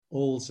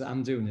all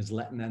I'm doing is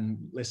letting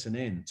them listen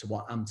in to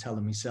what I'm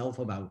telling myself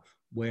about.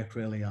 Work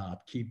really hard,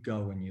 keep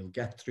going, you'll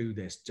get through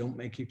this. Don't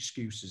make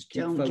excuses,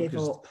 keep Don't focused. give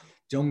up.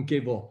 Don't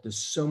give up. There's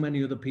so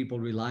many other people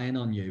relying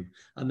on you.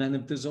 And then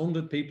if there's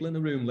 100 people in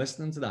the room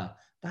listening to that,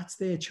 that's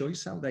their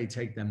choice how they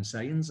take them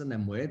sayings and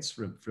them words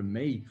from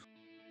me.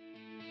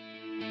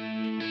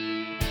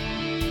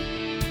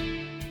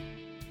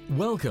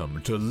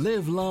 Welcome to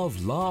Live,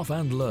 Love, Laugh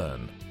and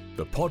Learn,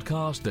 the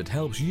podcast that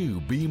helps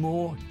you be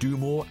more, do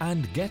more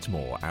and get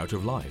more out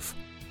of life.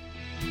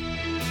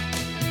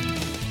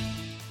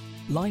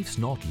 Life's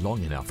not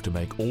long enough to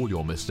make all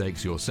your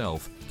mistakes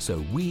yourself,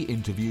 so we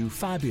interview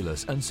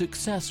fabulous and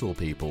successful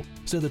people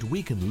so that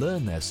we can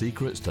learn their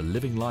secrets to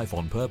living life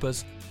on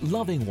purpose,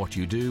 loving what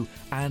you do,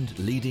 and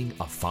leading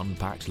a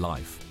fun-packed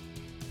life.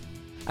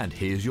 And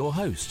here's your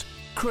host,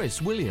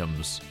 Chris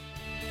Williams.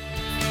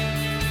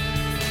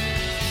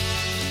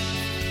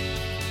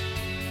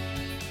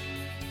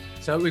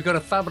 So we've got a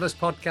fabulous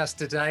podcast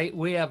today.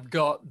 We have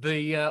got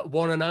the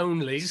one and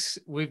onlys.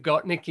 We've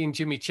got Nicky and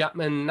Jimmy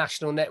Chapman,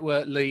 national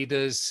network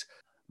leaders,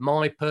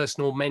 my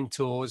personal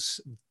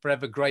mentors.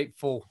 Forever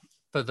grateful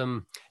for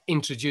them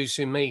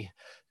introducing me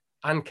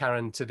and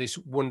Karen to this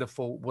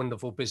wonderful,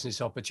 wonderful business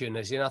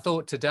opportunity. And I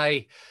thought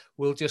today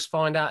we'll just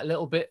find out a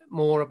little bit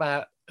more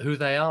about who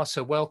they are.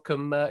 So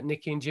welcome,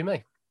 Nicky and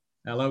Jimmy.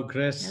 Hello,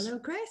 Chris. Hello,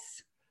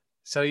 Chris.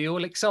 So you're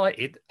all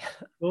excited?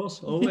 Of course,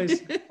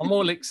 always. I'm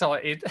all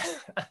excited.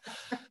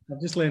 I've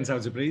just learned how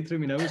to breathe through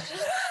my nose.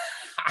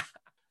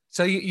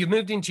 So you've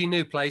moved into your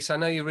new place. I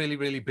know you're really,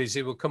 really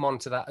busy. We'll come on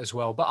to that as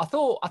well. But I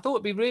thought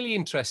it'd be really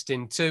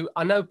interesting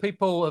I know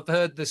people have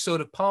heard the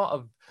sort of part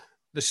of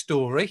the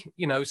story,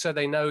 so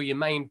they know your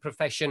main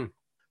profession,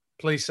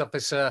 police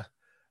officer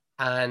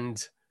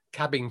and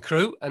cabin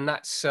crew, and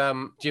that's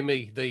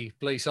Jimmy, the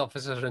police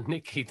officer, and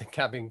Nicky, the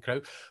cabin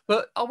crew.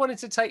 But I wanted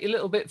to take you a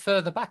little bit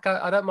further back.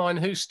 I don't mind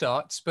who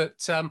starts, but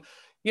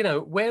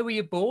where were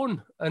you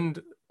born,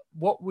 and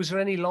what was there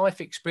any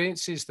life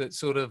experiences that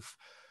sort of,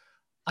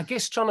 I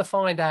guess, trying to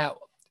find out?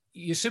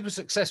 You're super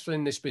successful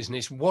in this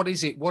business. What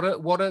is it? What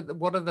are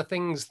the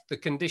things, the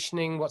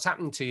conditioning? What's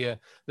happened to you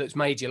that's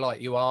made you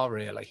like you are,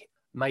 really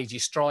made you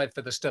strive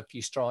for the stuff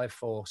you strive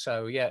for?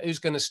 So yeah, who's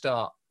going to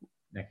start?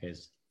 Nick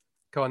is.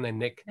 Go on then,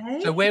 Nick. Hey.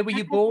 So where were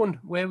you born?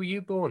 Where were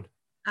you born?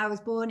 I was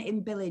born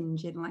in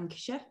Billinge in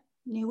Lancashire,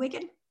 near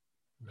Wigan.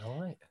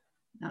 Right.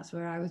 That's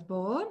where I was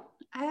born.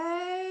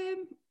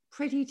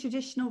 Pretty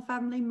traditional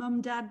family,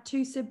 mum, dad,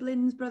 2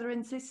 siblings, brother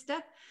and sister.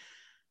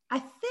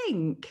 I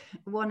think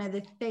one of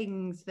the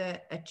things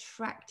that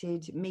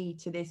attracted me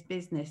to this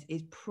business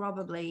is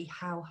probably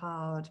how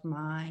hard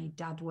my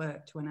dad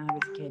worked when I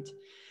was a kid.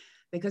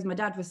 Because my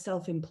dad was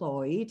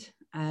self-employed.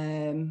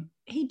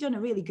 He'd done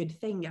a really good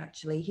thing,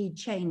 actually. He'd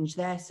changed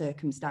their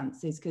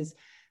circumstances because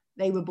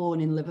they were born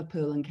in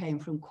Liverpool and came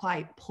from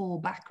quite poor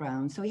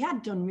backgrounds. So he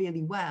had done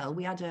really well.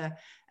 We had a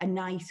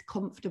nice,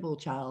 comfortable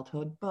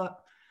childhood. But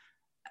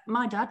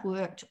my dad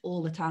worked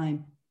all the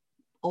time.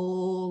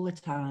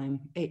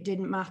 It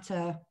didn't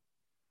matter.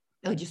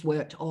 He just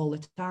worked all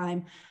the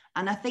time.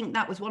 And I think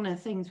that was one of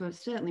the things where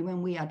certainly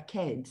when we had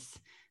kids,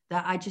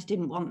 that I just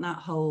didn't want that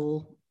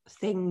whole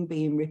thing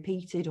being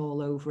repeated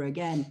all over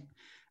again.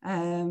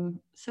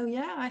 So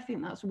yeah, I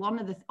think that's one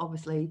of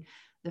obviously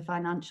the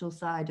financial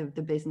side of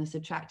the business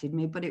attracted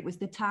me, but it was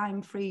the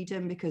time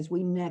freedom, because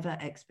we never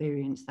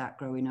experienced that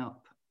growing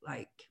up,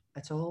 like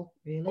at all,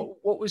 really.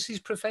 What was his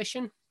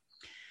profession?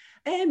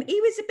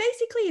 He was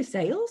basically a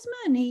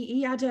salesman.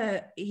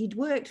 He'd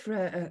worked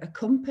for a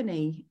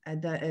company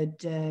that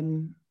had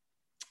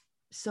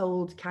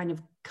sold kind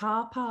of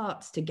car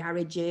parts to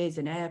garages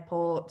and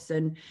airports,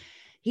 and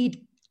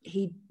he'd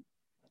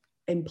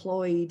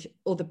employed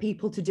other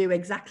people to do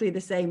exactly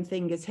the same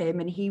thing as him,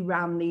 and he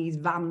ran these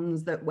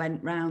vans that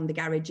went round the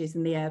garages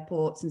and the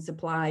airports and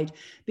supplied,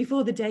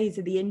 before the days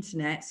of the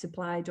internet,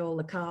 supplied all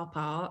the car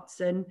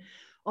parts. And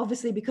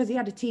obviously because he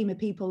had a team of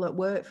people that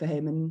worked for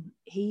him, and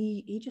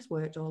he just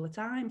worked all the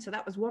time. So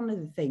that was one of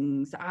the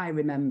things that I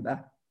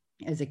remember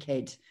as a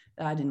kid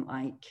that I didn't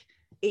like.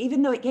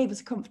 Even though it gave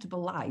us a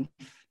comfortable life,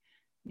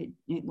 it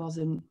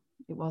wasn't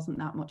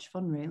that much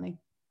fun, really.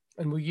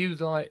 And were you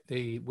like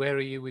where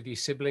are you with your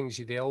siblings?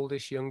 You're the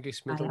oldest,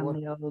 youngest, middle one? I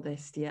am the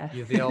oldest, yeah.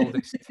 You're the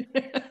oldest.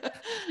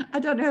 I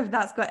don't know if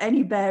that's got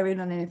any bearing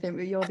on anything,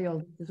 but you're the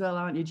oldest as well,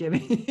 aren't you,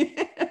 Jimmy?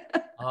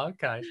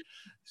 Okay.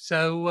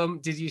 So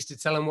did you used to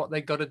tell them what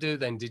they got to do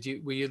then?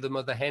 Were you the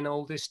mother hen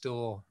oldest,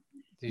 or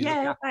did you look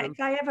after them? If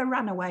I ever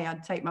ran away,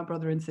 I'd take my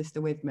brother and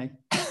sister with me.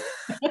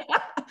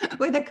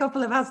 With a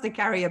couple of Asda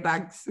carrier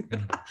bags.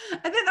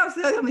 I think that's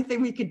the only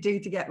thing we could do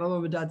to get my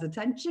mum and dad's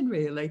attention,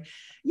 really.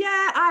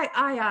 Yeah,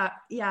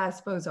 I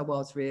suppose I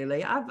was,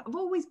 really. I've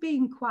always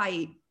been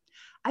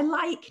I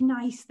like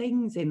nice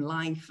things in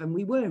life, and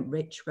we weren't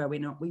rich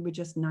growing up. We were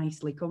just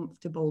nicely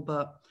comfortable,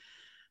 but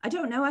I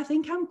don't know. I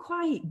think I'm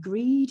quite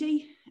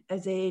greedy,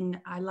 as in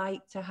I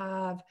like to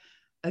have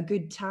a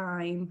good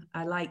time.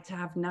 I like to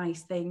have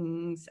nice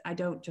things. I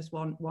don't just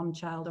want one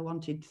child. I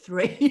wanted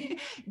 3.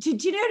 Do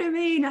you know what I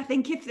mean? I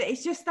think if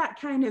it's just that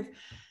kind of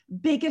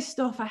bigger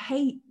stuff. I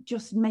hate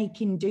just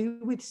making do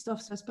with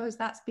stuff. So I suppose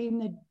that's been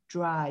the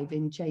drive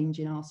in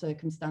changing our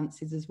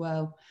circumstances as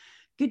well.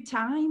 Good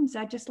times.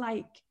 I just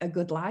like a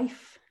good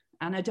life.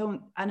 And I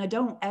don't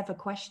ever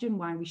question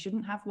why we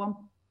shouldn't have one.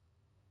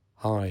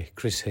 Hi,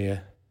 Chris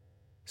here.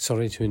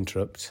 Sorry to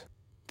interrupt.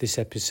 This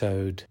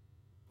episode,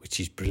 which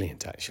is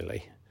brilliant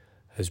actually,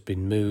 has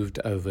been moved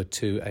over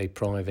to a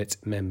private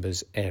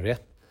members area.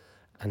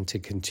 And to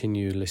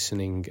continue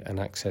listening and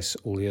access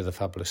all the other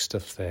fabulous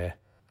stuff there,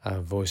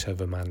 our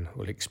voiceover man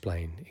will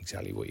explain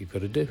exactly what you've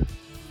got to do.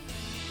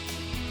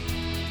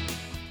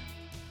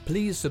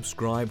 Please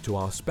subscribe to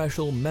our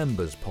special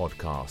members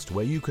podcast,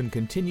 where you can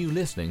continue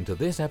listening to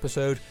this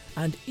episode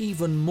and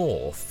even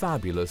more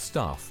fabulous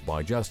stuff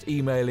by just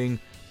emailing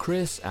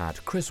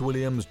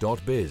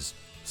chris@chriswilliams.biz.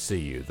 See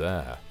you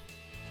there.